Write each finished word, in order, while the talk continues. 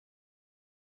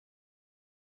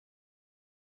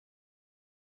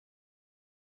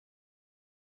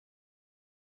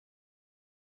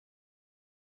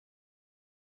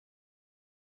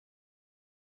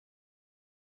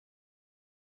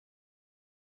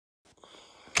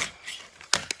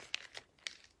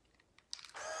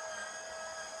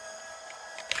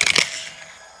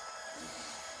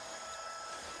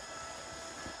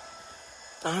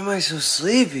Why am I so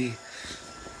sleepy?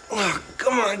 Oh,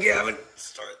 come on, Gavin.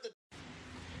 Start the...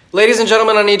 Ladies and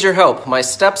gentlemen, I need your help. My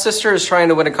stepsister is trying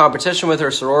to win a competition with her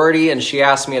sorority, and she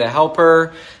asked me to help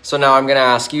her. So now I'm going to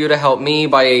ask you to help me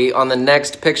by, on the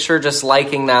next picture, just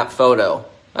liking that photo.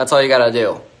 That's all you got to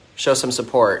do. Show some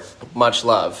support. Much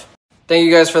love. Thank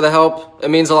you guys for the help. It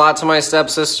means a lot to my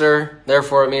stepsister.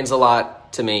 Therefore, it means a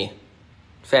lot to me.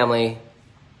 Family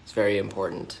is very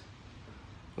important.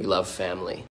 We love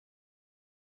family.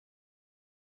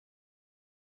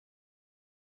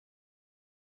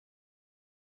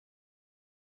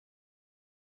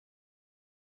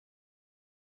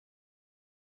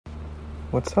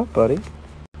 What's up, buddy?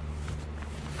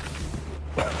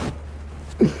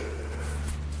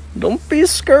 Don't be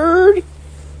scared.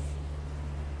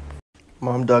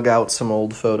 Mom dug out some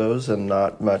old photos and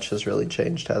not much has really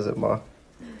changed, has it, Ma?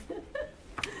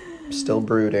 Still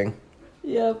brooding.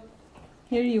 Yep.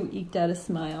 Here you eked out a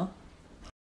smile.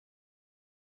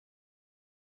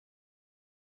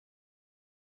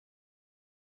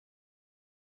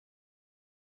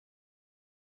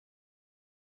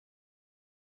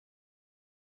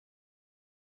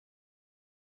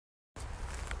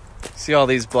 See all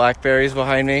these blackberries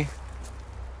behind me?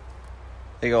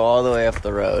 They go all the way up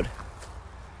the road.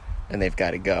 And they've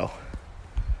got to go.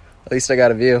 At least I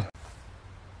got a view.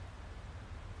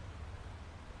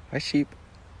 Hi, sheep.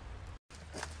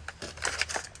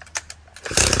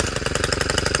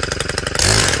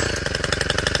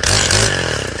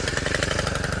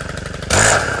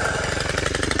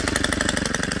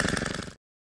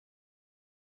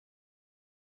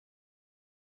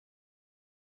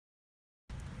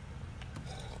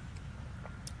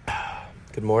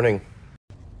 Good morning.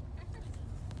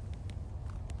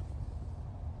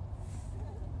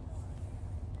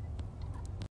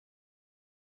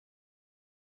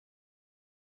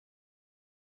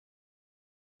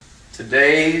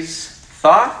 Today's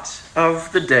thought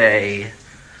of the day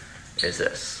is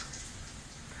this.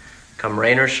 Come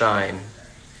rain or shine,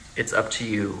 it's up to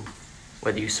you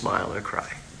whether you smile or cry.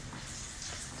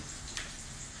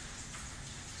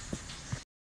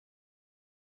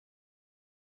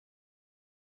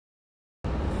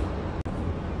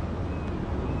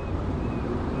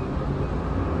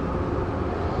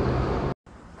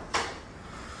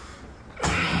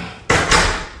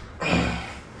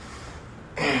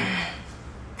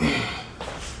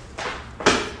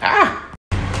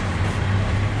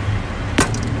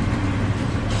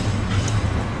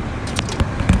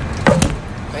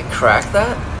 Crack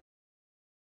that?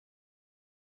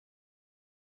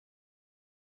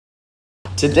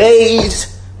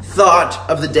 Today's thought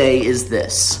of the day is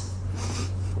this.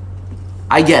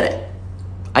 I get it.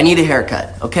 I need a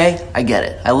haircut, okay? I get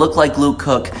it. I look like Luke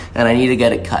Cook and I need to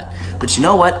get it cut. But you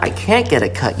know what? I can't get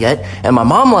it cut yet and my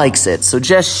mom likes it, so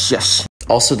just shush.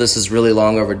 Also, this is really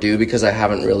long overdue because I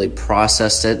haven't really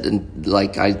processed it and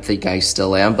like I think I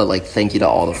still am, but like thank you to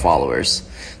all the followers.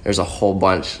 There's a whole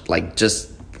bunch, like just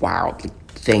wow,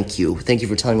 thank you. Thank you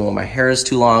for telling me when my hair is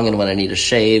too long and when I need a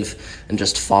shave and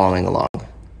just following along.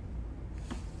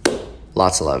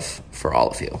 Lots of love for all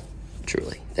of you,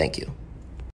 truly. Thank you.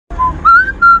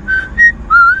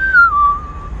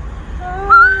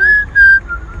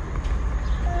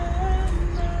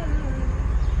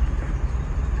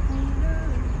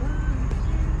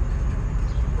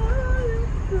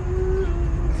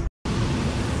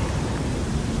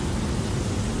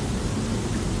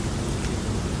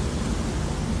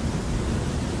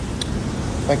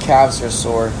 My calves are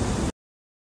sore.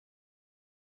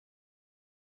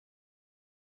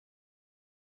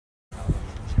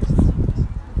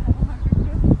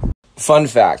 Fun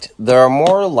fact, there are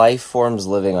more life forms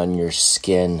living on your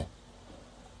skin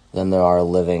than there are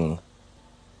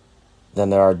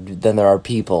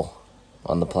people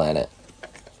on the planet.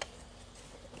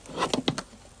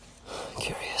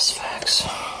 Curious facts.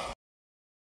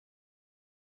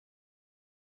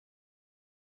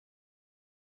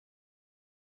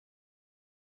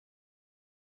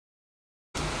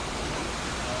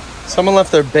 Someone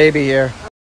left their baby here.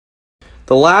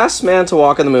 The last man to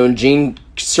walk on the moon, Gene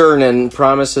Cernan,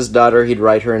 promised his daughter he'd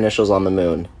write her initials on the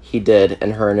moon. He did,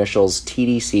 and her initials,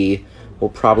 TDC, will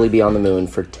probably be on the moon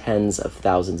for tens of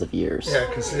thousands of years. Yeah,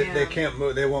 because they can't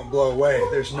move, they won't blow away.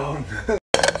 There's no...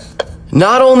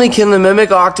 Not only can the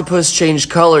mimic octopus change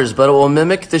colors, but it will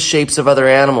mimic the shapes of other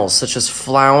animals, such as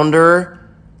flounder,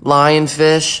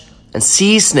 lionfish, and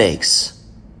sea snakes.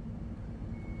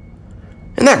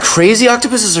 Isn't that crazy?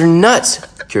 Octopuses are nuts.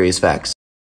 Curious facts.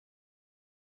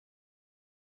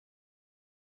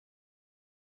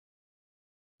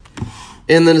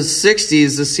 In the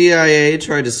 60s, the CIA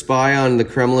tried to spy on the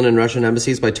Kremlin and Russian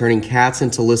embassies by turning cats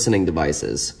into listening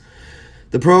devices.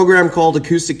 The program, called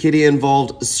Acoustic Kitty,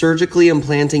 involved surgically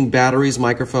implanting batteries,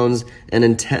 microphones, and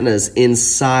antennas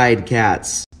inside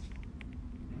cats.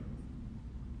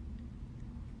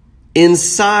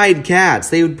 Inside cats.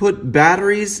 They would put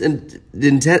batteries and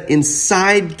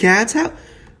inside cats?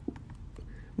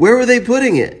 Where were they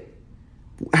putting it?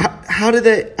 How did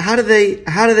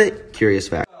they? Curious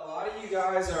fact. A lot of you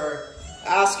guys are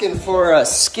asking for a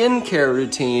skincare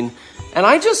routine, and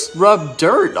I just rub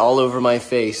dirt all over my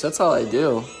face. That's all I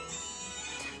do.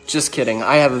 Just kidding.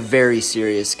 I have a very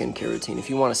serious skincare routine. If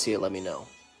you want to see it, let me know.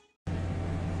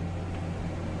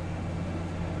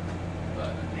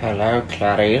 Hello,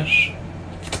 Clarice.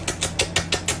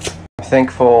 I'm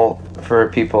thankful for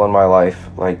people in my life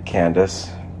like Candace,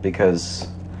 because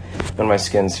when my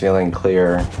skin's feeling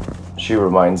clear, she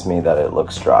reminds me that it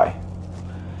looks dry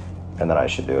and that I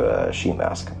should do a sheet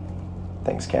mask.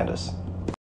 Thanks, Candace.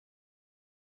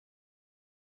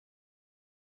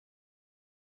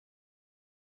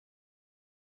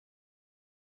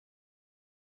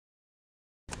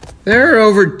 There are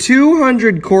over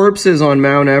 200 corpses on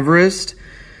Mount Everest,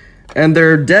 and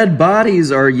their dead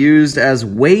bodies are used as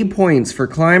waypoints for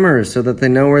climbers so that they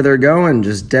know where they're going.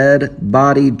 Just dead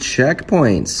body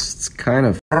checkpoints. It's kind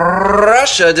of...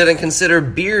 Russia didn't consider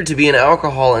beer to be an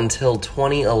alcohol until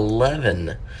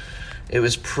 2011. It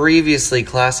was previously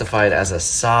classified as a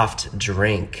soft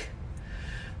drink.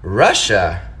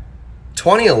 Russia?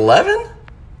 2011?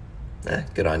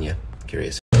 Good on you.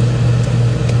 Curious.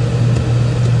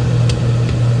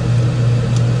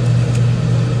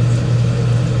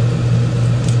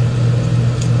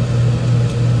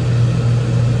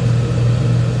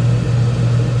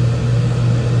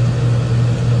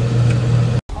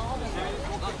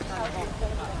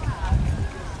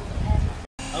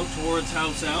 Out towards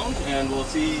Howe Sound, and we'll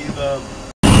see the...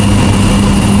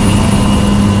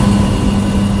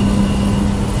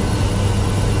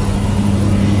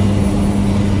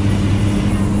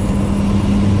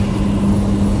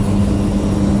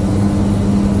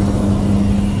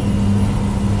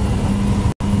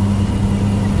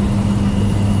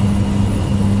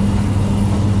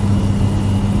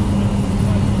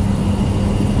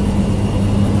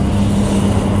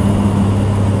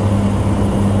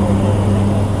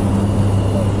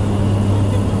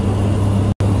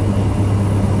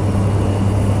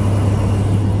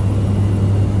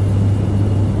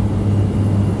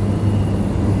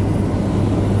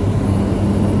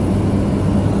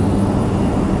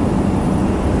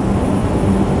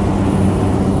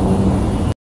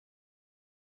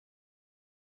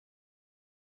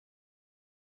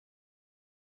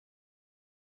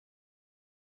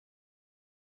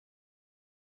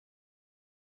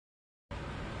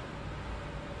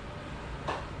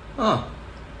 Huh.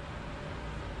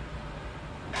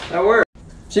 That worked.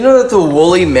 Do you know that the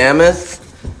woolly mammoth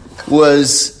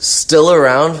was still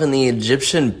around when the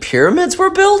Egyptian pyramids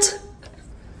were built?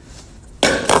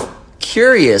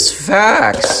 Curious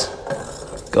facts.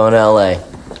 Going to LA.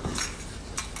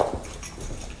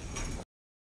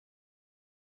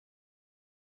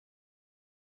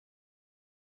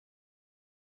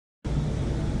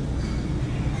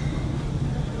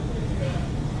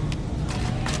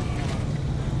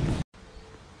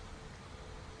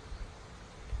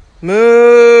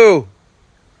 Moo!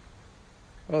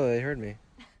 Oh, they heard me.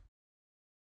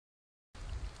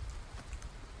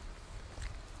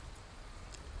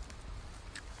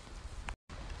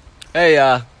 Hey,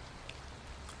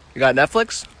 you got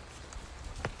Netflix?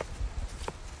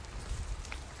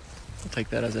 I'll take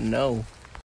that as a no.